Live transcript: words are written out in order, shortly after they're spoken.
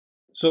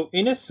So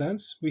in a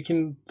sense, we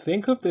can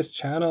think of this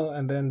channel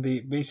and then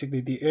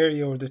basically the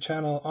area or the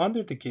channel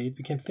under the gate,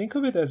 we can think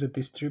of it as a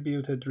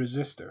distributed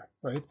resistor,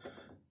 right?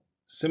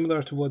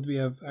 Similar to what we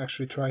have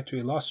actually tried to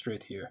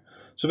illustrate here.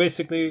 So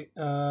basically,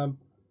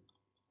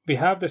 we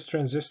have this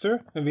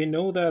transistor and we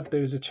know that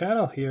there's a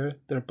channel here.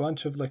 There are a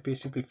bunch of like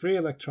basically free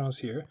electrons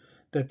here,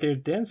 that their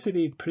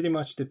density pretty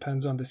much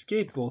depends on this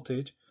gate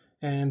voltage.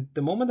 And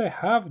the moment I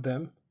have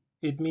them,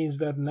 it means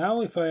that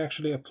now if I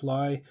actually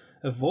apply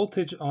a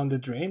voltage on the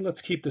drain,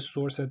 let's keep the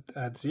source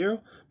at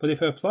 0, but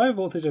if I apply a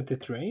voltage at the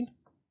drain,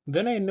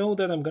 then I know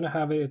that I'm going to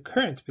have a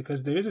current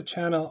because there is a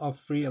channel of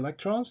free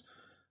electrons.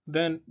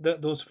 Then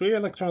those free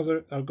electrons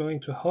are going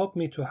to help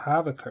me to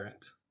have a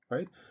current,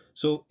 right?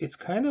 So it's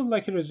kind of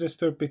like a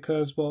resistor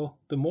because, well,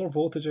 the more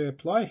voltage I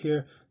apply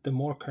here, the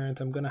more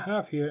current I'm going to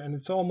have here. And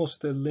it's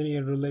almost a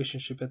linear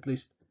relationship, at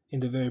least in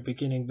the very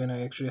beginning when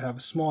I actually have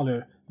a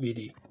smaller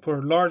VD.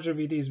 For larger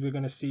VDs, we're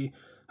going to see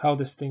how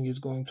this thing is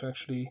going to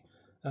actually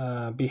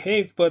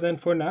behave. But then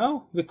for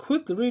now, we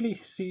could really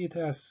see it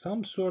as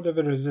some sort of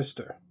a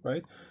resistor,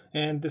 right?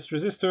 And this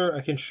resistor,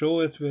 I can show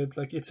it with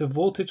like, it's a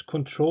voltage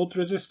controlled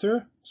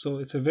resistor. So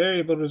it's a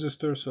variable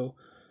resistor. So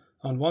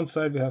on one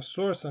side we have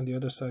source, on the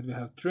other side we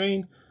have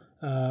drain.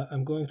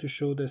 I'm going to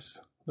show this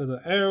little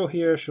arrow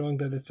here showing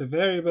that it's a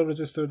variable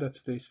resistor.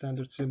 That's the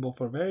standard symbol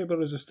for variable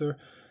resistor.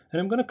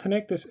 And I'm going to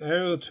connect this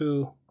arrow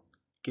to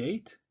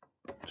gate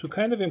to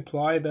kind of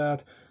imply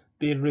that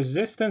the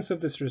resistance of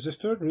this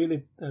resistor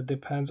really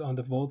depends on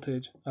the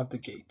voltage of the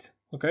gate.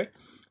 Okay,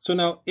 so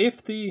now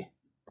if VG,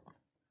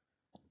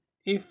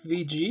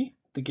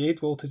 the gate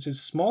voltage,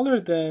 is smaller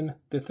than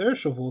the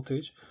threshold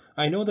voltage,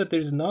 I know that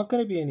there's not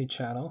going to be any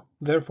channel.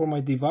 Therefore, my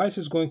device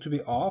is going to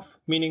be off,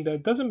 meaning that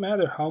it doesn't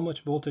matter how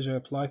much voltage I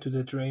apply to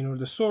the drain or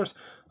the source.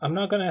 I'm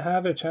not going to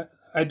have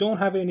I don't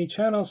have any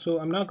channel, so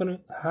I'm not going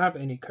to have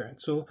any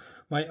current. So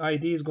my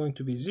ID is going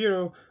to be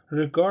 0,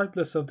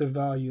 regardless of the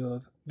value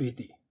of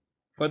VD.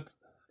 But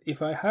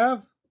if I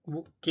have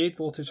gate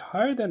voltage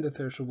higher than the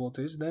threshold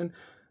voltage, then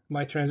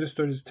my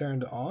transistor is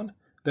turned on.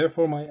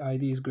 Therefore, my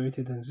ID is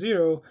greater than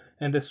 0,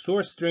 and the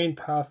source drain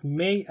path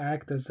may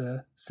act as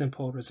a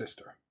simple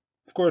resistor.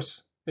 Of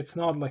course, it's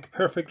not like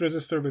perfect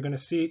resistor. We're going to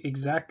see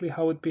exactly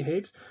how it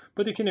behaves,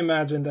 but you can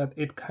imagine that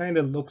it kind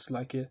of looks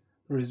like a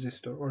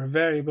resistor or a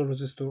variable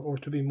resistor, or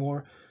to be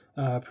more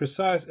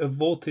precise, a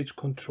voltage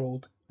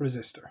controlled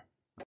resistor.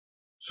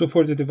 So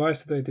for the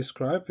device that I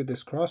described with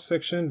this cross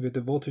section, with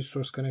the voltage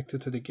source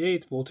connected to the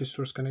gate, voltage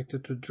source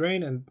connected to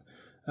drain, and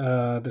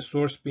the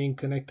source being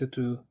connected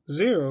to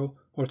 0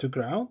 or to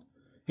ground,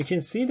 you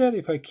can see that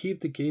if I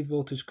keep the gate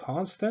voltage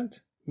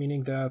constant,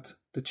 meaning that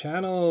the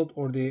channel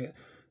or the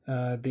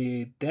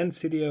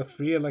density of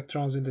free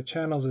electrons in the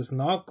channels is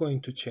not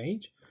going to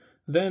change,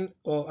 then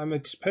I'm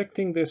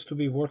expecting this to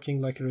be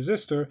working like a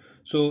resistor.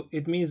 So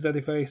it means that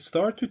if I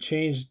start to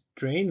change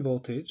drain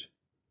voltage,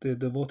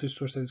 the voltage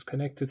source that is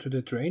connected to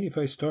the drain, if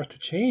I start to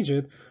change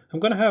it, I'm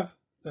going to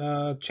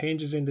have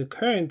changes in the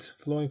current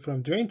flowing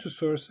from drain to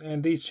source,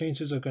 and these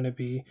changes are going to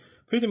be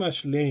pretty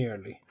much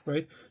linearly,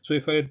 right? So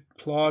if I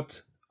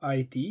plot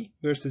ID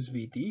versus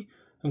VD,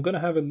 I'm going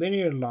to have a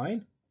linear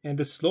line, and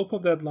the slope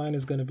of that line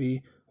is going to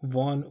be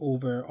 1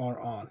 over R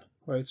on,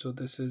 right? So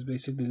this is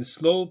basically the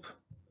slope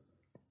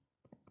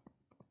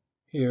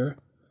here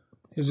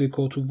is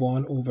equal to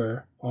 1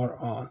 over R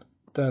on.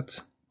 That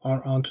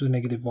R on to the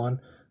negative 1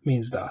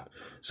 means that.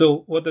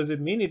 So what does it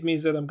mean? It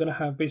means that I'm going to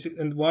have basic,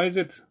 and why is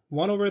it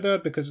 1 over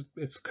that? Because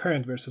it's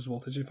current versus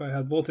voltage. If I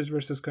had voltage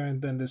versus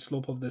current, then the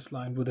slope of this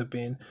line would have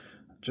been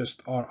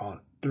just R on,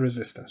 the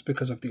resistance,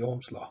 because of the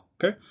Ohm's law.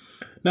 Okay.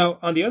 Now,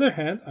 on the other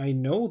hand, I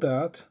know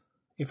that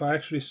if I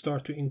actually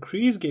start to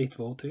increase gate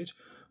voltage,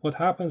 what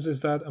happens is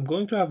that I'm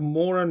going to have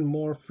more and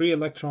more free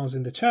electrons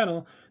in the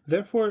channel.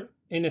 Therefore,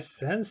 in a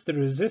sense, the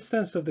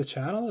resistance of the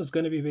channel is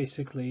going to be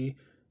basically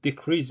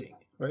decreasing,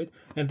 right?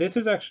 And this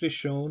is actually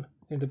shown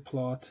in the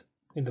plot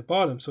in the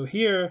bottom. So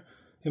here,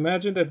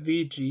 imagine that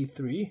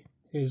VG3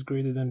 is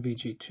greater than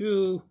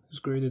VG2 is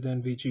greater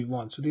than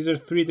VG1. So these are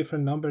 3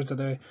 different numbers that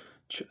I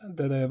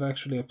have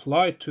actually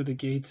applied to the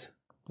gate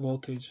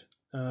voltage,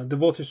 the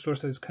voltage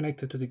source that is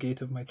connected to the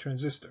gate of my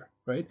transistor,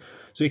 right?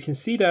 So you can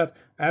see that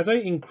as I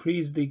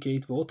increase the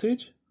gate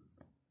voltage,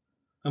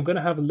 I'm going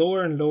to have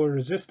lower and lower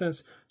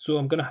resistance. So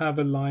I'm going to have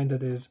a line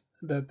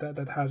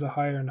that has a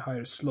higher and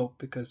higher slope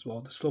because,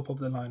 well, the slope of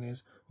the line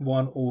is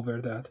 1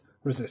 over that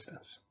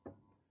resistance.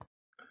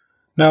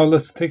 Now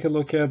let's take a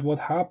look at what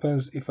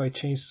happens if I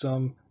change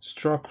some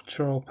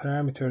structural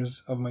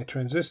parameters of my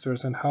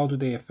transistors and how do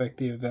they affect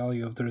the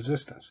value of the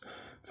resistance.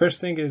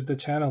 First thing is the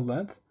channel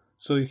length.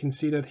 So you can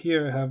see that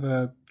here I have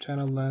a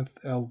channel length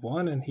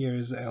L1 and here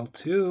is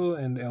L2,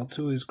 and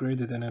L2 is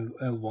greater than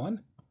L1.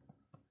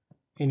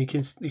 And you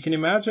can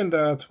imagine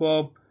that,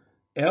 well,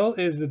 L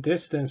is the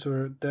distance,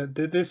 or the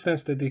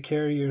distance that the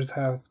carriers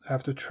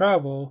have to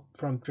travel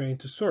from drain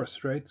to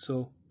source, right?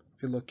 So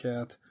if you look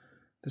at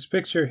this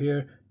picture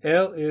here,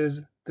 L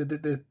is the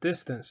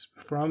distance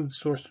from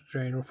source to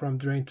drain or from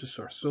drain to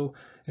source. So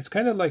it's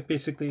kind of like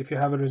basically if you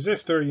have a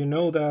resistor, you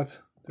know that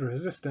the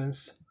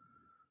resistance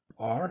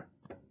R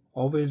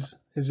always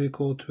is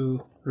equal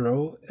to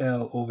rho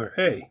L over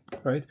A,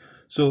 right?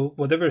 So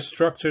whatever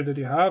structure that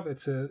you have,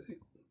 it's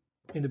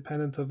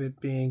independent of it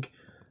being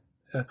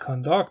a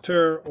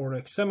conductor or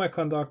a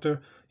semiconductor.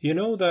 You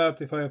know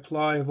that if I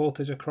apply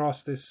voltage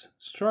across this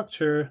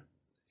structure,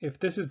 if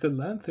this is the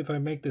length, if I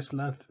make this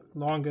length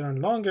longer and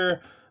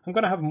longer, I'm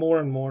going to have more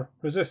and more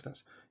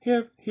resistance.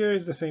 Here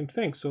is the same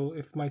thing. So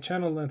if my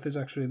channel length is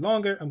actually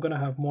longer, I'm going to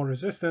have more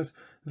resistance.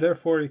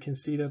 Therefore, you can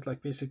see that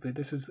like basically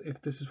this is,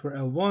 if this is for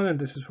L1 and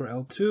this is for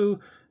L2,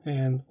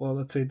 and well,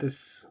 let's say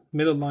this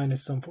middle line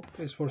is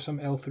for some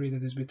L3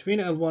 that is between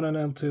L1 and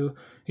L2.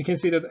 You can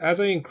see that as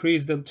I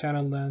increase the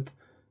channel length,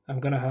 I'm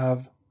going to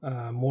have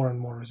more and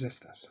more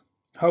resistance.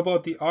 How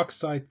about the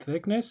oxide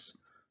thickness?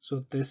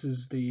 So this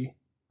is the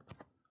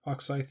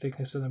oxide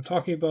thickness that I'm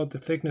talking about, the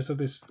thickness of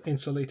this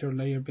insulator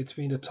layer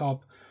between the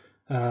top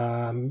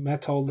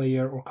metal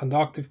layer or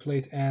conductive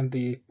plate and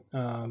the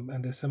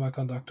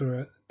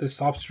semiconductor, the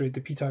substrate,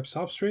 the p-type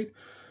substrate.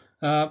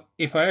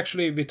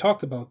 We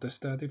talked about this,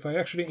 that if I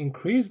actually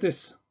increase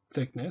this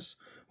thickness,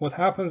 what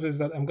happens is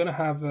that I'm going to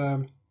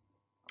have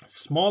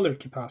smaller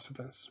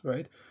capacitance,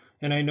 right?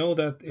 And I know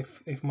that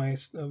if my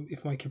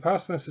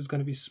capacitance is going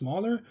to be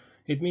smaller,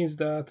 it means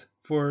that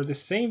for the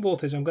same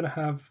voltage, I'm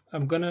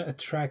going to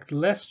attract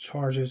less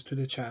charges to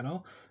the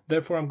channel.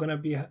 Therefore, I'm going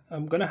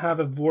to have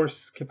a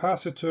worse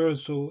capacitor,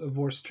 so a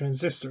worse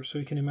transistor. So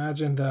you can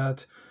imagine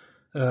that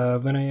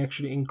when I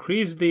actually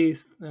increase the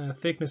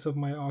thickness of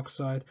my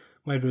oxide,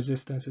 my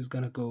resistance is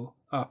going to go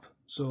up.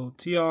 So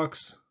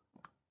Tox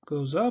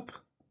goes up,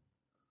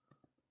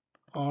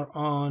 R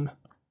on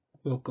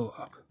will go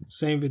up.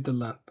 Same with the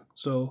length.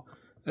 So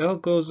L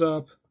goes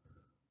up,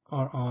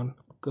 R on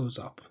goes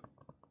up.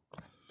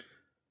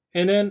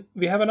 And then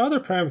we have another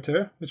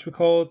parameter, which we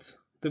call it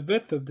the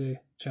width of the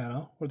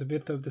channel, or the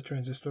width of the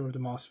transistor or the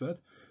MOSFET.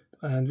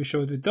 And we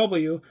show it with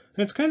W.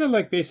 And it's kind of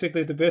like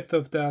basically the width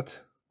of that,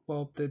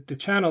 well, the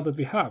channel that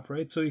we have,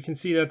 right? So you can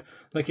see that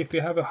like if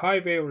you have a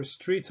highway or a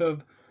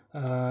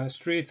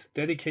street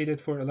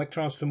dedicated for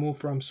electrons to move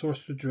from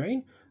source to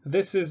drain,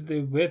 this is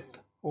the width,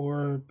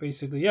 or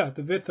basically, yeah,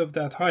 the width of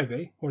that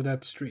highway or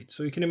that street.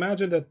 So you can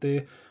imagine that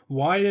the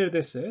wider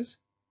this is,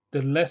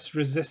 the less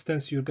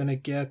resistance you're going to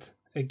get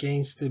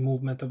against the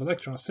movement of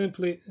electrons.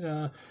 Simply,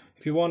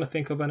 if you want to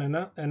think of an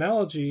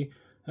analogy,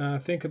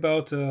 think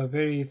about a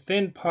very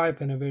thin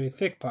pipe and a very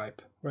thick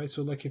pipe, right?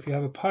 So like if you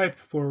have a pipe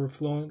for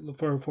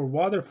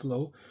water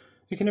flow,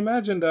 you can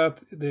imagine that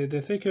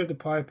the thicker the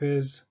pipe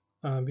is,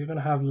 you're going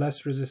to have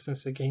less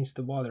resistance against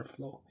the water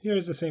flow. Here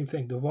is the same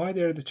thing. The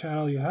wider the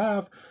channel you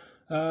have,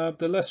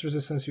 the less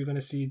resistance you're going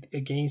to see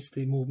against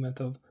the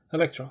movement of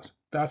electrons.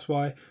 That's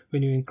why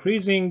when you're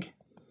increasing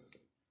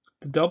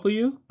the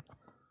W,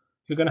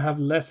 you're going to have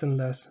less and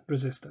less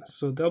resistance.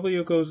 So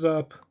W goes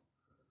up,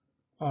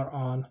 R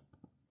on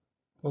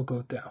will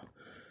go down.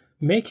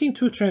 Making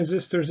two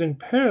transistors in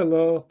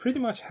parallel pretty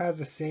much has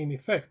the same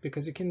effect,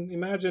 because you can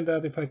imagine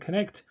that if I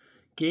connect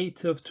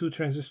gate of two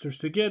transistors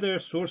together,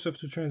 source of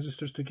two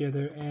transistors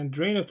together, and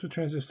drain of two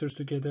transistors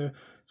together,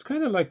 it's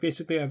kind of like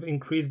basically I've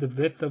increased the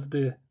width of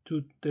the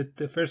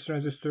first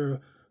transistor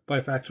by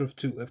a factor of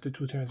 2 if the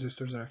two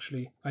transistors are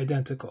actually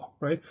identical,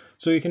 right?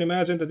 So you can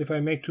imagine that if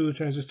I make two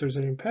transistors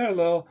that are in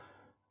parallel,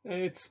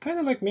 it's kind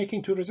of like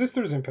making two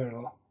resistors in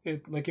parallel.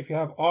 Like if you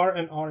have R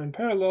and R in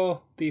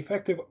parallel, the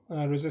effective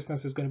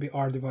resistance is going to be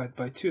R divided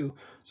by 2.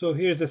 So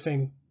here's the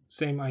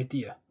same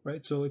idea,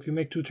 right? So if you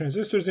make two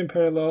transistors in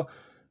parallel,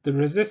 the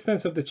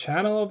resistance of the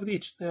channel of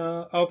each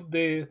of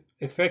the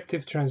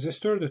effective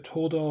transistor, the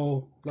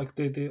total, like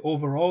the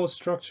overall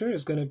structure,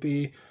 is going to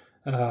be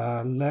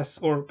less,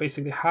 or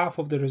basically half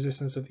of the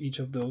resistance of each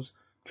of those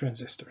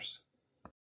transistors.